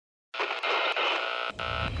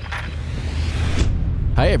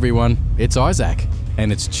Hey everyone, it's Isaac,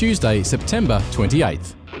 and it's Tuesday, September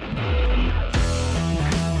 28th.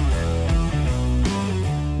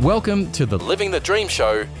 Welcome to the Living the Dream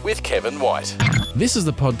Show with Kevin White. This is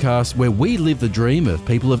the podcast where we live the dream of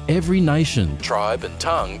people of every nation, tribe and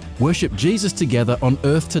tongue worship Jesus together on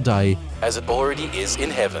earth today as it already is in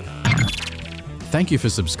heaven. Thank you for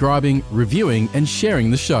subscribing, reviewing and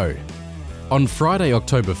sharing the show. On Friday,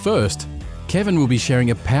 October 1st, Kevin will be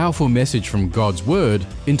sharing a powerful message from God's Word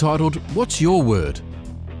entitled, What's Your Word?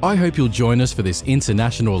 I hope you'll join us for this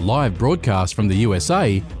international live broadcast from the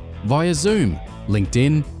USA via Zoom,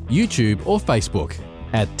 LinkedIn, YouTube or Facebook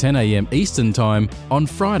at 10 a.m. Eastern Time on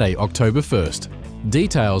Friday, October 1st.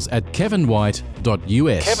 Details at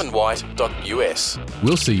kevinwhite.us. kevinwhite.us.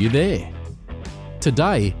 We'll see you there.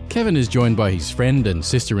 Today, Kevin is joined by his friend and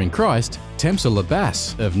sister in Christ, Temsala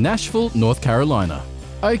Bass of Nashville, North Carolina.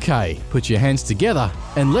 Okay, put your hands together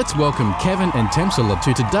and let's welcome Kevin and Temsala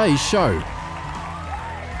to today's show.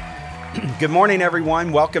 Good morning,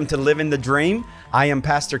 everyone. Welcome to Living the Dream. I am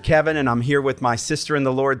Pastor Kevin, and I'm here with my sister in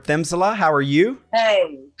the Lord, Temsala. How are you?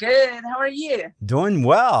 Hey, good. How are you? Doing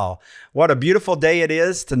well. What a beautiful day it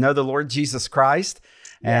is to know the Lord Jesus Christ.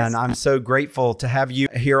 And I'm so grateful to have you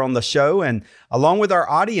here on the show and along with our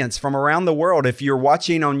audience from around the world. If you're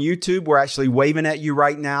watching on YouTube, we're actually waving at you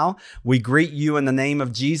right now. We greet you in the name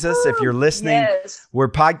of Jesus. If you're listening where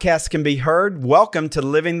podcasts can be heard, welcome to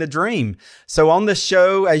Living the Dream. So on this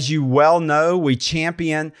show, as you well know, we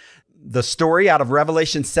champion the story out of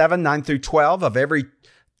Revelation 7, 9 through 12 of every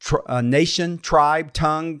nation, tribe,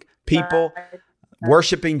 tongue, people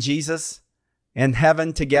worshiping Jesus in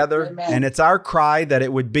heaven together. Amen. And it's our cry that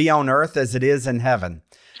it would be on earth as it is in heaven.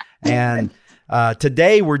 And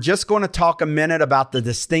today we're just going to talk a minute about the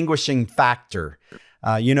distinguishing factor.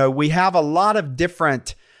 We have a lot of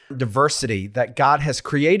different diversity that God has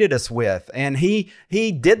created us with. And he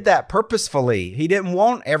did that purposefully. He didn't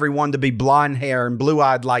want everyone to be blonde hair and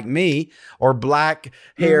blue-eyed like me, or black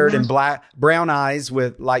haired and brown eyes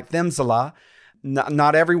like Temsala.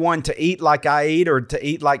 Not everyone to eat like I eat or to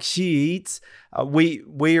eat like she eats.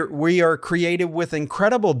 We are created with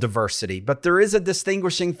incredible diversity, but there is a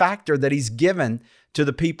distinguishing factor that he's given to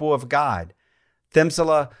the people of God.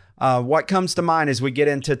 Temsala, what comes to mind as we get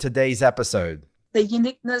into today's episode? The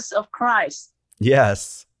uniqueness of Christ.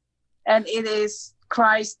 Yes. And it is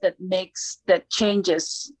Christ that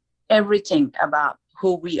changes everything about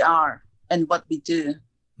who we are and what we do.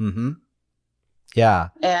 Mm-hmm. Yeah.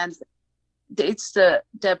 And it's the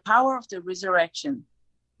power of the resurrection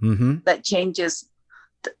that changes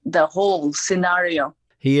the whole scenario.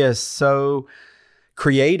 He is so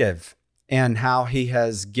creative in how he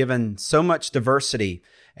has given so much diversity.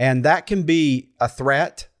 And that can be a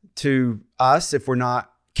threat to us if we're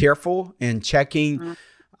not careful in checking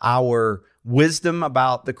our wisdom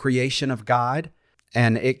about the creation of God.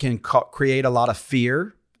 And it can create a lot of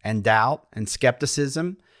fear and doubt and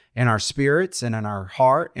skepticism in our spirits and in our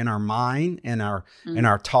heart, in our mind, in our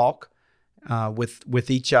talk with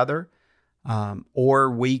each other.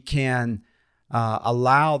 Or we can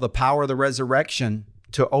allow the power of the resurrection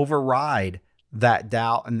to override that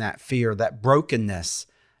doubt and that fear, that brokenness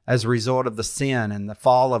as a result of the sin and the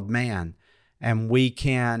fall of man. And we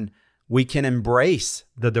can embrace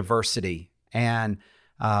the diversity and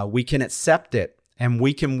we can accept it. And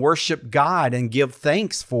we can worship God and give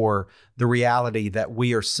thanks for the reality that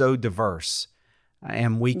we are so diverse.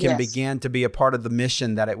 And we can begin to be a part of the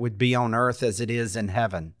mission that it would be on earth as it is in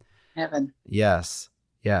heaven. Heaven. Yes.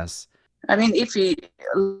 Yes. I mean, if we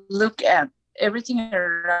look at everything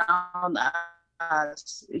around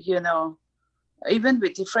us, even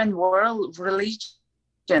with different world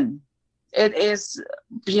religion, it is,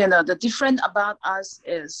 the different about us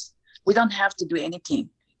is we don't have to do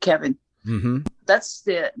anything, Kevin. Mm-hmm. That's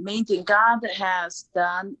the main thing. God has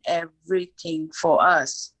done everything for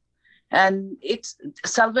us. And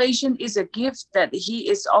salvation is a gift that he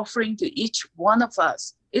is offering to each one of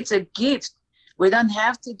us. It's a gift. We don't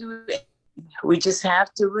have to do it. We just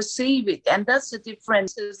have to receive it. And that's the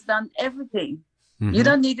difference. He's done everything. Mm-hmm. You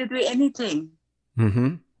don't need to do anything.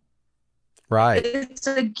 Mm-hmm. Right. It's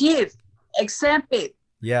a gift. Accept it.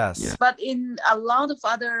 Yes. But in a lot of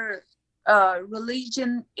other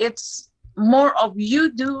religion, it's more of you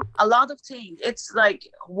do a lot of things. It's like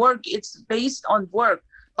work. It's based on work.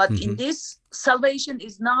 But in this, salvation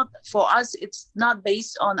is not for us. It's not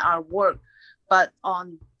based on our work, but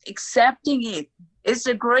on accepting it. It's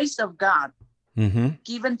the grace of God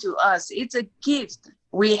given to us. It's a gift.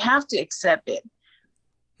 We have to accept it.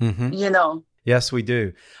 Yes, we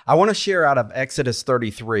do. I want to share out of Exodus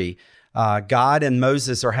 33. God and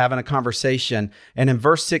Moses are having a conversation. And in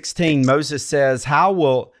verse 16, Moses says, "How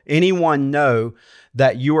will anyone know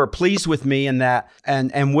that you are pleased with me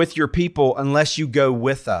and with your people unless you go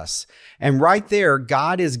with us?" And right there,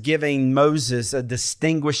 God is giving Moses a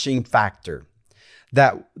distinguishing factor.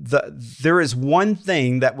 That there is one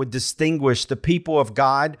thing that would distinguish the people of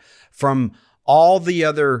God from all the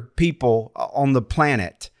other people on the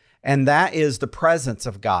planet, and that is the presence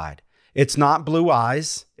of God. It's not blue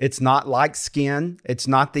eyes. It's not light skin. It's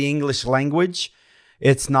not the English language.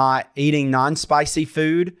 It's not eating non-spicy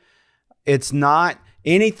food. It's not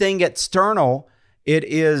anything external. It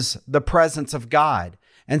is the presence of God.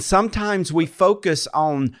 And sometimes we focus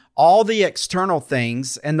on all the external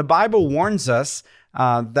things, and the Bible warns us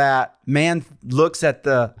that man looks at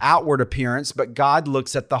the outward appearance, but God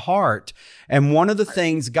looks at the heart. And one of the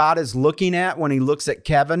things God is looking at when he looks at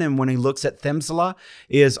Kevin and when he looks at Themsela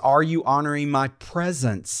is, are you honoring my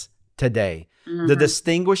presence today? Mm-hmm. The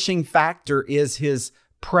distinguishing factor is his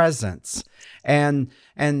presence. And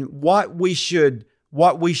what we should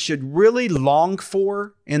really long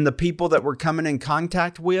for in the people that we're coming in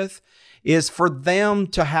contact with is for them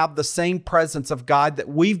to have the same presence of God that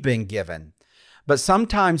we've been given. But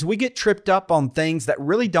sometimes we get tripped up on things that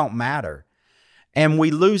really don't matter, and we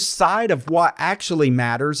lose sight of what actually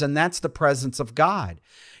matters, and that's the presence of God.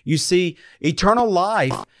 You see, eternal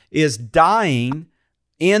life is dying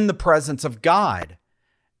in the presence of God,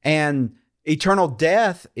 and eternal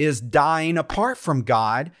death is dying apart from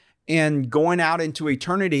God and going out into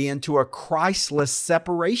eternity, into a Christless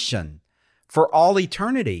separation for all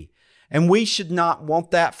eternity. And we should not want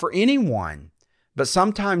that for anyone. But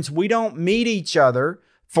sometimes we don't meet each other,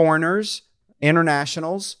 foreigners,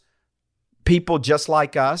 internationals, people just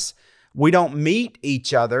like us. We don't meet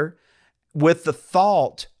each other with the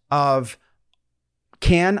thought of,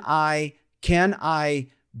 can I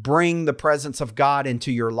bring the presence of God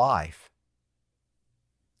into your life?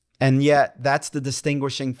 And yet that's the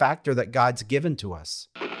distinguishing factor that God's given to us.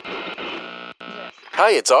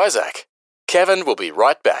 Hey, it's Isaac. Kevin will be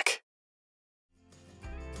right back.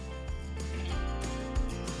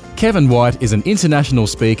 Kevin White is an international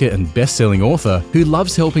speaker and best-selling author who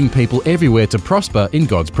loves helping people everywhere to prosper in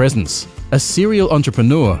God's presence. A serial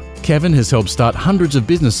entrepreneur, Kevin has helped start hundreds of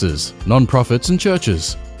businesses, non-profits and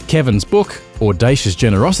churches. Kevin's book, Audacious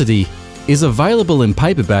Generosity, is available in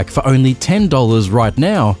paperback for only $10 right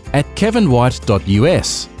now at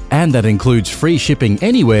kevinwhite.us, and that includes free shipping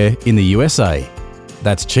anywhere in the USA.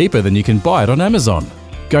 That's cheaper than you can buy it on Amazon.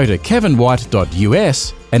 Go to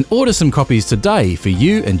kevinwhite.us and order some copies today for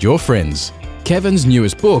you and your friends. Kevin's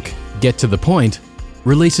newest book, Get to the Point,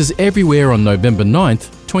 releases everywhere on November 9th,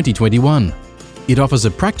 2021. It offers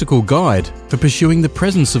a practical guide for pursuing the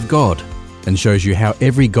presence of God and shows you how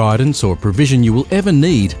every guidance or provision you will ever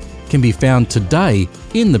need can be found today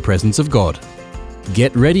in the presence of God.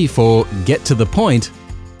 Get ready for Get to the Point,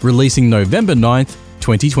 releasing November 9th,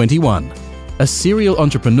 2021. A serial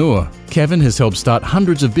entrepreneur, Kevin has helped start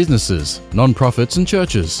hundreds of businesses, non-profits and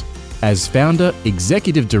churches. As founder,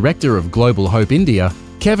 executive director of Global Hope India,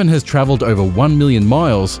 Kevin has travelled over 1 million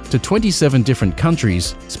miles to 27 different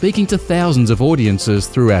countries, speaking to thousands of audiences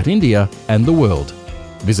throughout India and the world.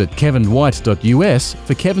 Visit kevinwhite.us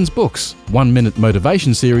for Kevin's books, 1-minute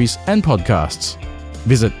motivation series and podcasts.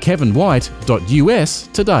 Visit kevinwhite.us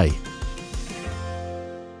today.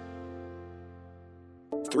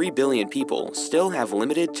 3 billion people still have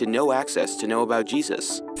limited to no access to know about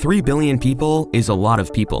Jesus. 3 billion people is a lot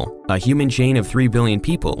of people. A human chain of 3 billion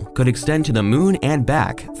people could extend to the moon and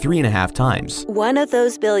back 3.5 times. One of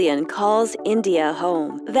those billion calls India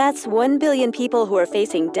home. That's 1 billion people who are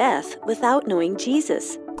facing death without knowing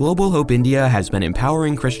Jesus. Global Hope India has been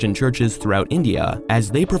empowering Christian churches throughout India as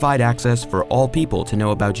they provide access for all people to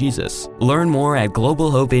know about Jesus. Learn more at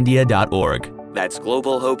globalhopeindia.org. That's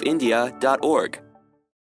globalhopeindia.org.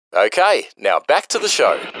 Okay, now back to the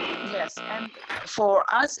show. Yes, and for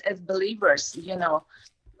us as believers,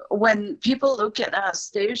 when people look at us,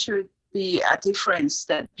 there should be a difference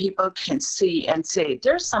that people can see and say,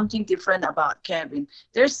 there's something different about Kevin.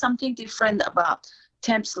 There's something different about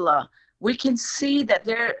Themsela. We can see that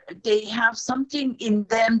they have something in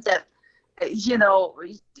them that,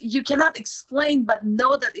 you cannot explain, but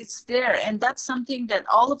know that it's there. And that's something that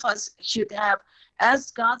all of us should have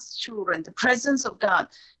as God's children, the presence of God,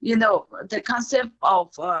 the concept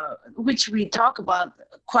of which we talk about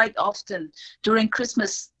quite often during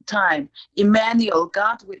Christmas time, Emmanuel,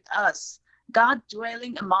 God with us, God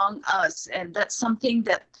dwelling among us. And that's something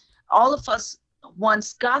that all of us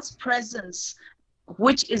wants God's presence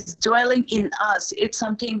which is dwelling in us, it's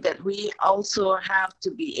something that we also have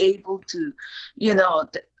to be able to,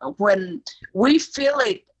 when we feel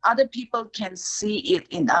it, other people can see it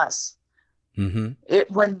in us. When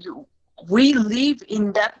we live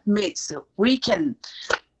in that midst, we don't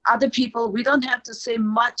have to say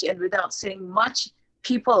much, and without saying much,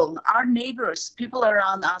 people, our neighbors, people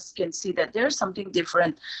around us can see that there's something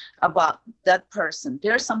different about that person.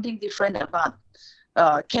 There's something different about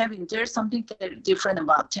Kevin. There's something different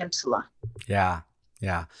about Temsula. Yeah.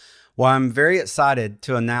 Well, I'm very excited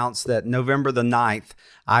to announce that November the 9th,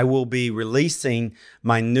 I will be releasing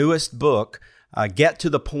my newest book, Get to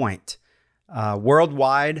the Point,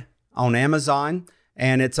 worldwide on Amazon.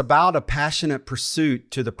 And it's about a passionate pursuit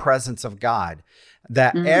to the presence of God,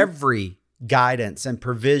 that every guidance and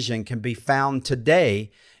provision can be found today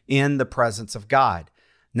in the presence of God.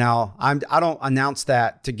 Now, I don't announce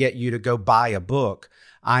that to get you to go buy a book.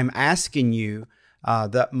 I'm asking you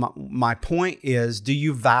that my point is, do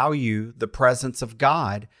you value the presence of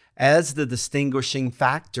God as the distinguishing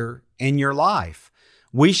factor in your life?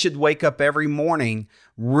 We should wake up every morning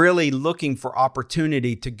really looking for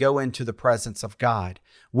opportunity to go into the presence of God.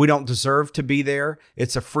 We don't deserve to be there.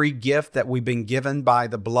 It's a free gift that we've been given by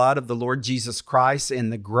the blood of the Lord Jesus Christ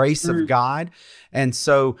and the grace of God. And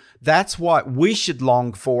so that's what we should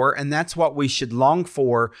long for. And that's what we should long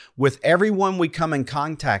for with everyone we come in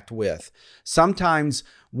contact with. Sometimes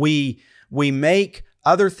we make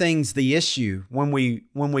other things the issue when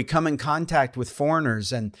we come in contact with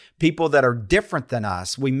foreigners and people that are different than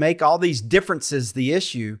us. We make all these differences the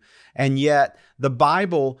issue, and yet the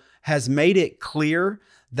Bible has made it clear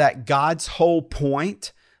that God's whole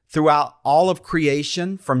point throughout all of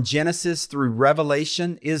creation, from Genesis through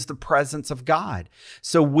Revelation, is the presence of God.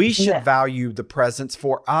 So we should value the presence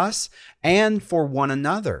for us and for one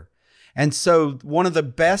another. And so one of the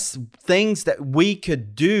best things that we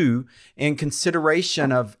could do in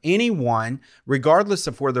consideration of anyone, regardless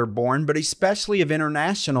of where they're born, but especially of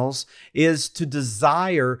internationals, is to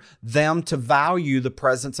desire them to value the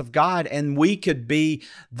presence of God. And we could be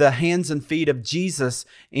the hands and feet of Jesus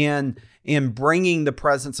in bringing the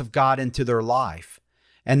presence of God into their life.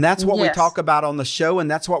 And that's what we talk about on the show.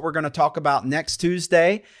 And that's what we're going to talk about next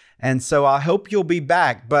Tuesday. And so I hope you'll be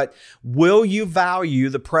back. But will you value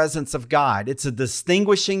the presence of God? It's a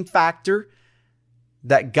distinguishing factor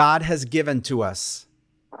that God has given to us.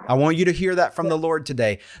 I want you to hear that from the Lord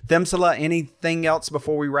today. Temsula, anything else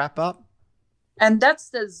before we wrap up? And that's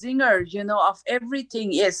the zinger, of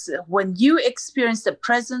everything, is when you experience the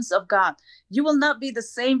presence of God, you will not be the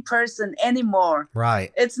same person anymore.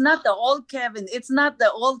 Right. It's not the old Kevin. It's not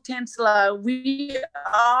the old Temsula. We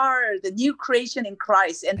are the new creation in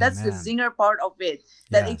Christ. And that's the zinger part of it,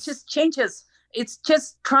 that it just changes. It's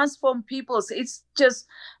just transform people. It's just,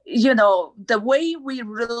 the way we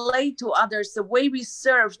relate to others, the way we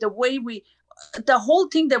serve, the whole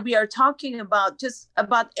thing that we are talking about, just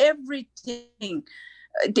about everything,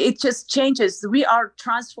 it just changes. We are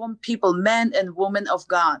transformed people, men and women of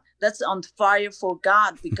God. That's on fire for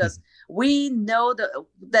God, because we know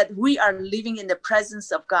that we are living in the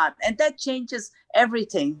presence of God, and that changes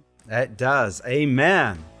everything. That does.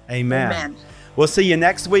 Amen. Amen. We'll see you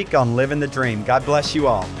next week on Living the Dream. God bless you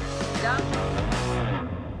all.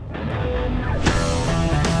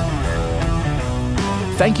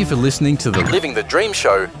 Thank you for listening to the Living the Dream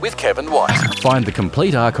Show with Kevin White. Find the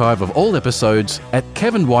complete archive of all episodes at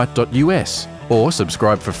kevinwhite.us or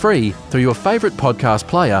subscribe for free through your favourite podcast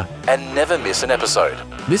player and never miss an episode.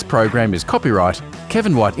 This program is copyright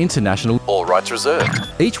Kevin White International, all rights reserved.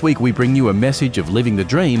 Each week we bring you a message of living the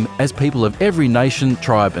dream as people of every nation,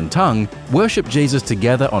 tribe and tongue worship Jesus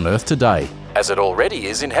together on earth today, as it already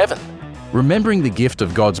is in heaven. Remembering the gift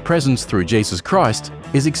of God's presence through Jesus Christ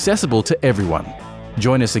is accessible to everyone.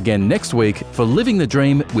 Join us again next week for Living the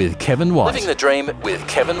Dream with Kevin White. Living the Dream with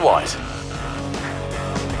Kevin White.